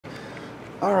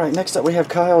Alright, next up we have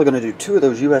Kyle. We're going to do 2 of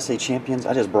those USA Champions.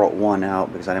 I just brought 1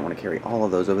 out because I didn't want to carry all of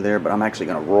those over there, but I'm actually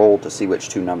going to roll to see which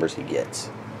 2 numbers he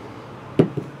gets.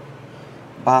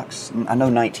 Box, I know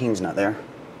 19's not there.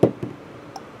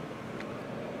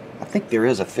 I think there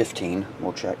is a 15.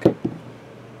 We'll check.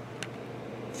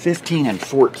 15 and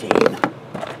 14.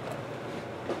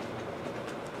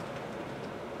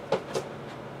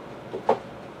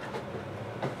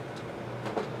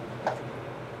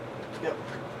 Yep.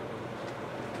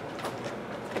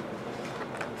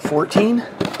 14,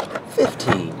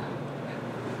 15.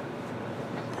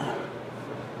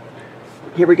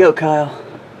 Here we go, Kyle.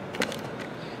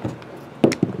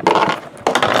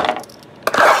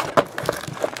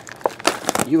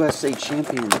 USA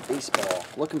Champion Baseball.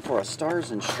 Looking for a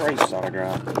Stars and Stripes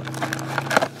autograph.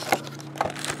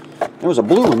 There was a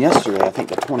blue one yesterday, I think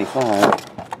the 25.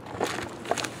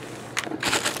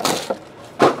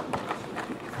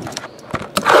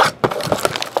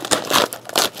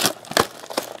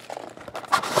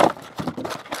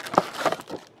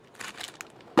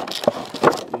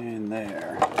 And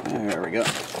there we go.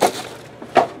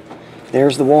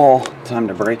 There's the wall. Time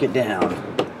to break it down.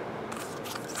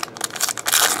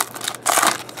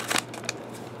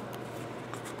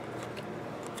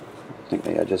 I think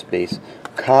they got just base.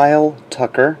 Kyle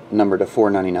Tucker, number to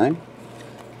 499.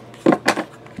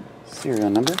 Serial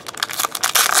number.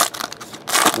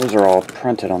 Those are all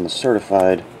printed on the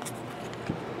certified.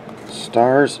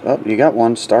 Stars. Oh, you got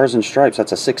one. Stars and Stripes.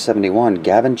 That's a 671.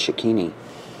 Gavin Cicchini.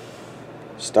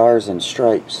 Stars and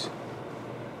Stripes.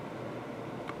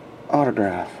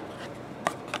 Autograph.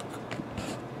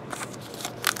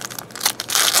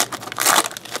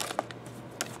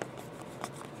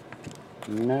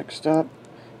 Next up,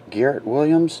 Garrett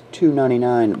Williams,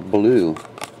 299 blue.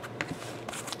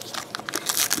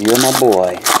 You're my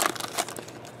boy.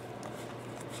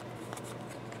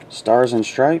 Stars and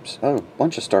Stripes. Oh,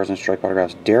 bunch of Stars and Stripe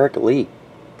autographs. Derek Lee,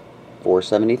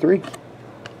 473.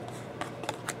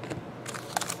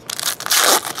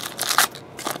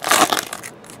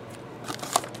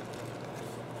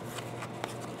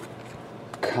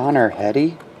 Connor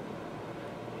Hetty.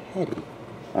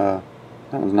 That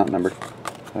one's not numbered.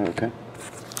 Oh, okay.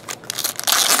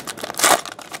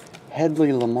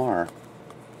 Headley Lamar.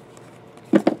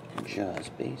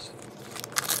 Just base.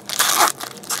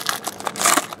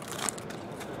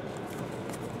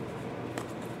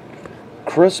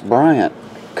 Chris Bryant,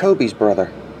 Kobe's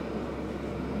brother.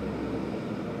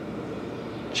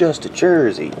 Just a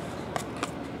jersey.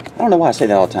 I don't know why I say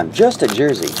that all the time. Just a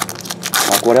jersey.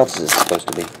 Like, what else is it supposed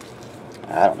to be?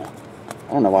 I don't know.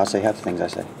 I don't know why I say half the things I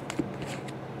say.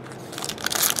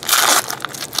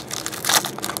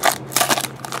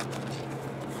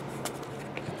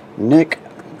 Nick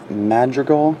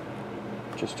Madrigal,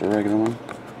 just a regular one.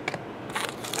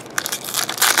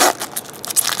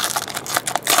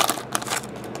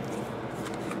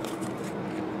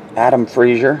 Adam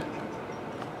Frazier.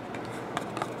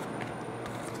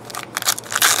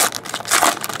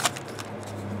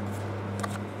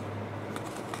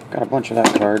 Got a bunch of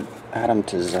that card. Adam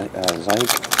to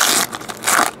Zyke.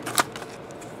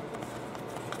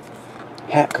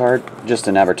 Hat card, just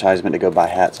an advertisement to go buy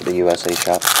hats at the USA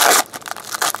shop.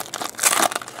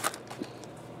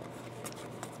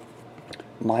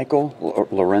 Michael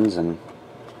Lorenzen,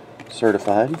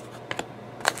 certified.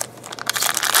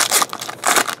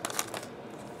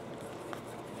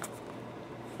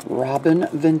 Robin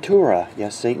Ventura,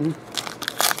 yes, Satan.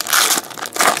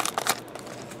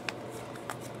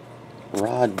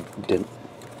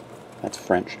 That's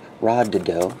French. Rod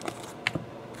Dido.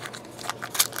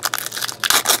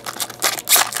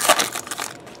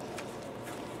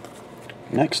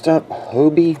 Next up,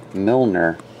 Hobie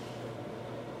Milner.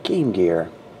 Game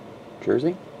Gear.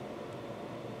 Jersey.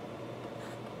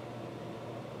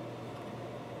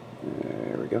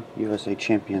 There we go. USA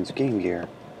Champions Game Gear.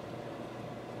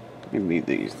 Give me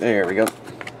these. There we go.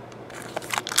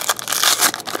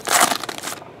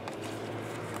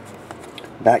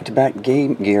 Back-to-back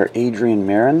Game Gear, Adrian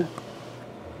Marin.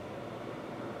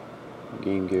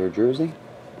 Game Gear jersey.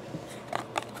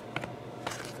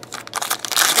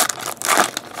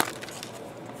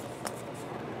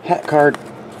 Hat card.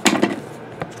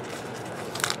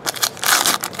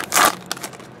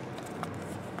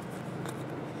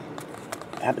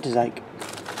 Abbott to Zyke.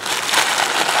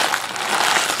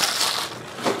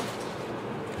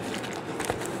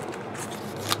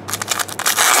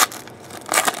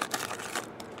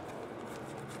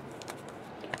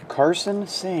 Carson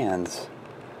Sands,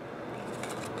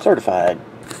 certified.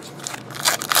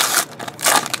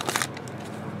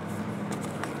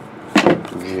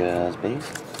 Just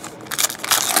base.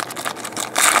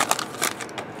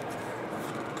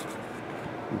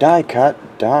 Die cut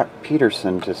Doc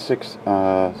Peterson to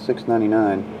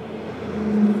 $6.99.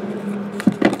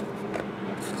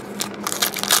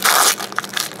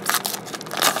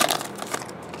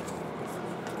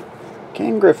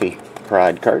 Ken Griffey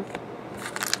Pride card.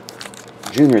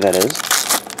 Junior, that is.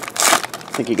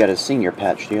 I think he got his senior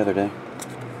patch the other day.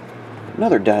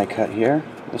 Another die cut here.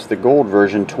 This is the gold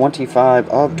version, 25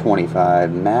 of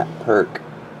 25. Matt Perk.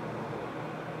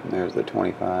 There's the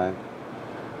 25.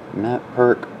 Matt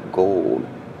Perk gold.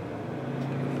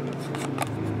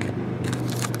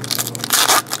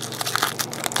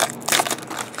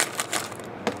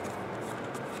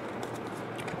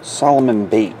 Solomon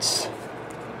Bates.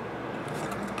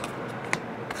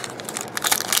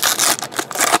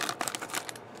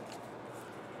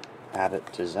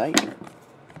 Abbott to Zeit.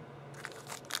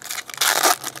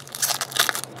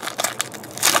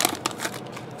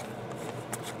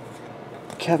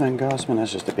 Kevin Gossman,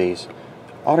 that's just a base.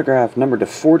 Autograph number to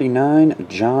 49,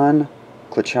 John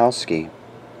Klachowski.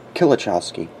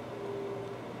 Kilachowski.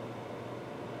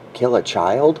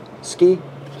 Kilachildski?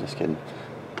 Just kidding.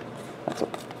 That's a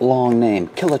long name.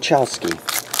 Kilachowski.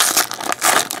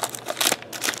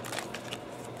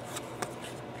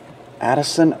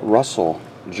 Addison Russell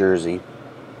jersey.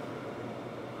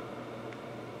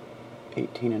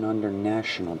 18 and under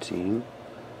national team.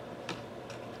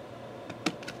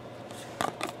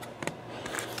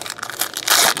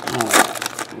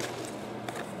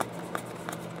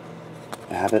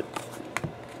 Abbott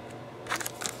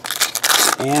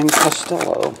and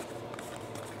Costello.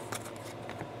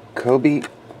 Kobe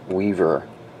Weaver.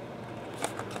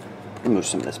 Move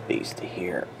some of this base to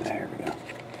here. There we go.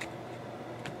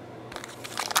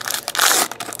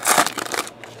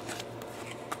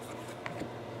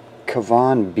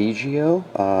 Kavan Biggio,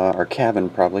 or Cavan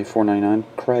probably, $4.99.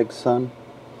 Craig's son.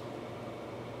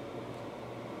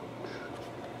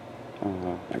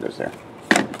 There goes there.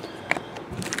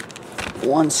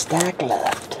 One stack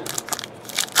left.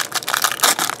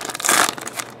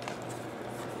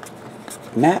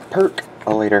 Matt Perk,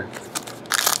 a later.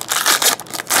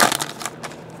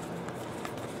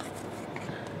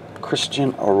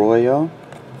 Christian Arroyo.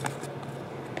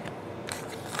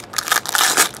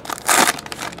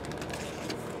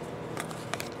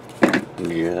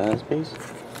 Just base.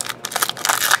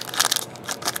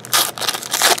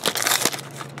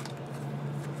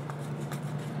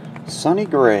 Sonny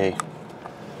Gray.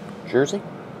 Jersey.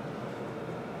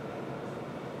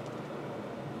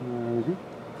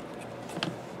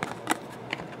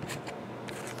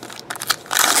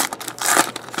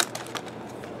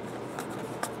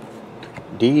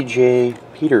 DJ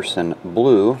Peterson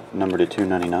blue, number to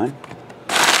 299.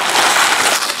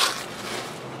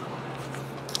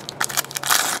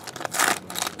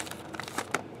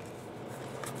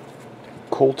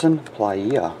 Colton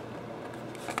Playa.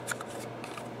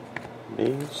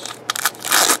 Base.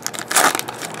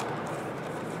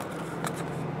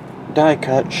 Die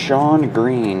cut Sean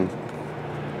Green.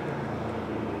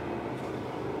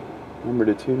 Number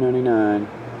to 299.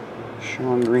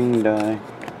 Sean Green die.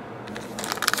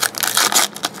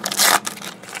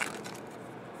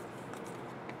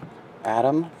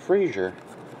 Adam Frazier.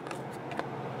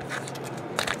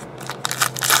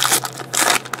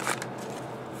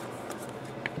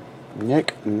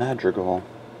 Nick Madrigal.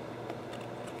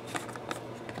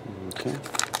 Okay.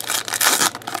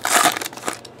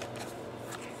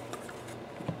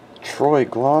 Troy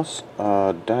Gloss,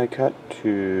 die cut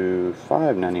to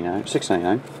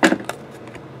 $6.99.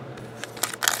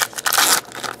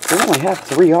 We only have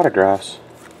 3 autographs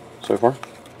so far.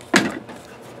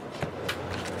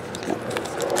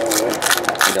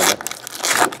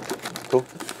 Cool.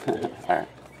 Alright.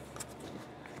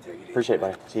 Appreciate it,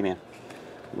 buddy. See you, man.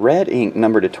 Red ink,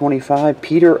 number to 25,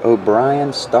 Peter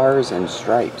O'Brien, Stars and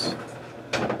Stripes.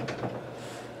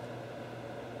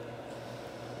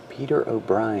 Peter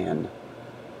O'Brien,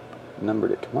 number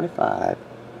to 25.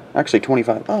 Actually,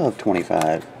 25 of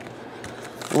 25.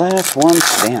 Last one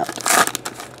stamped.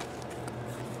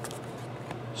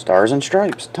 Stars and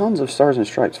Stripes. Tons of Stars and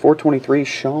Stripes. 423,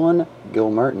 Sean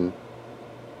Gilmartin.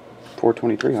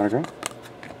 423 autograph.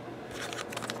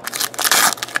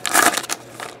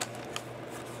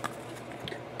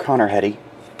 Connor Hetty.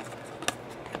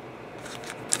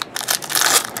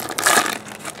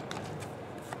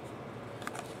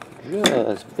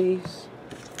 Just base.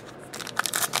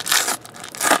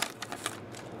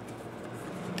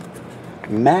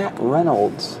 Matt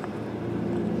Reynolds.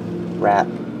 Rap. I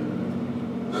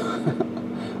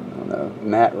don't know.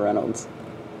 Matt Reynolds.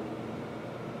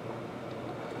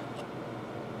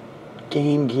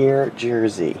 Game Gear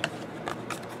jersey.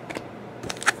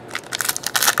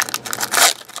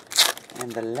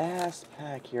 And the last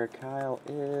pack here, Kyle,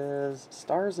 is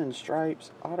Stars and Stripes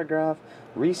autograph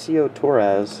Ricio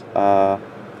Torres, or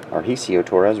Ricio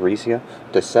Torres, Ricio,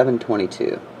 to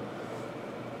 722.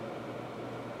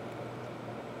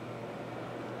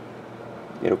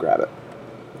 It'll grab it.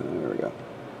 There we go.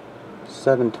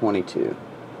 722.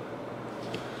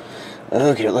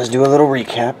 Okay, let's do a little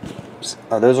recap.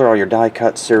 Those are all your die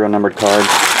cut serial numbered cards.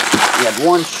 You had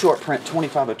one short print,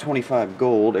 25 of 25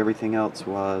 gold. Everything else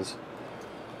was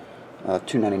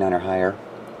 $2.99 or higher.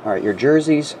 All right, your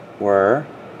jerseys were.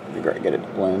 Let me get it to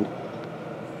blend.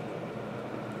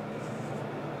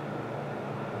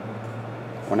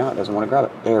 Well, now it doesn't want to grab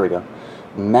it. There we go.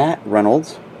 Matt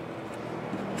Reynolds,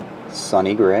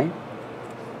 Sonny Gray,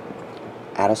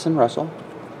 Addison Russell,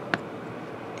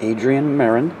 Adrian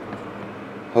Marin,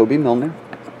 Hobie Milner,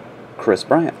 Chris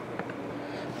Bryant.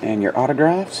 And your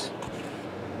autographs.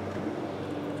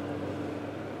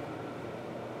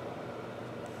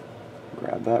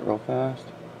 Grab that real fast.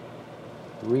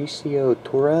 Ricio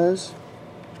Torres,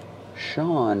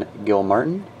 Sean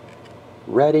Gilmartin,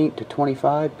 Red Ink to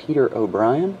 25, Peter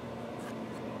O'Brien,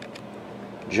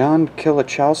 John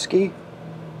Kilichowski,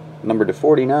 number to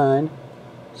 49,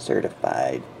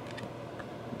 certified,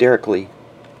 Derek Lee,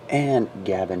 and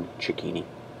Gavin Cicchini.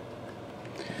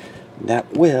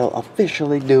 That will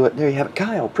officially do it. There you have it.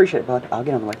 Kyle, appreciate it, bud. I'll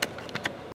get on the way.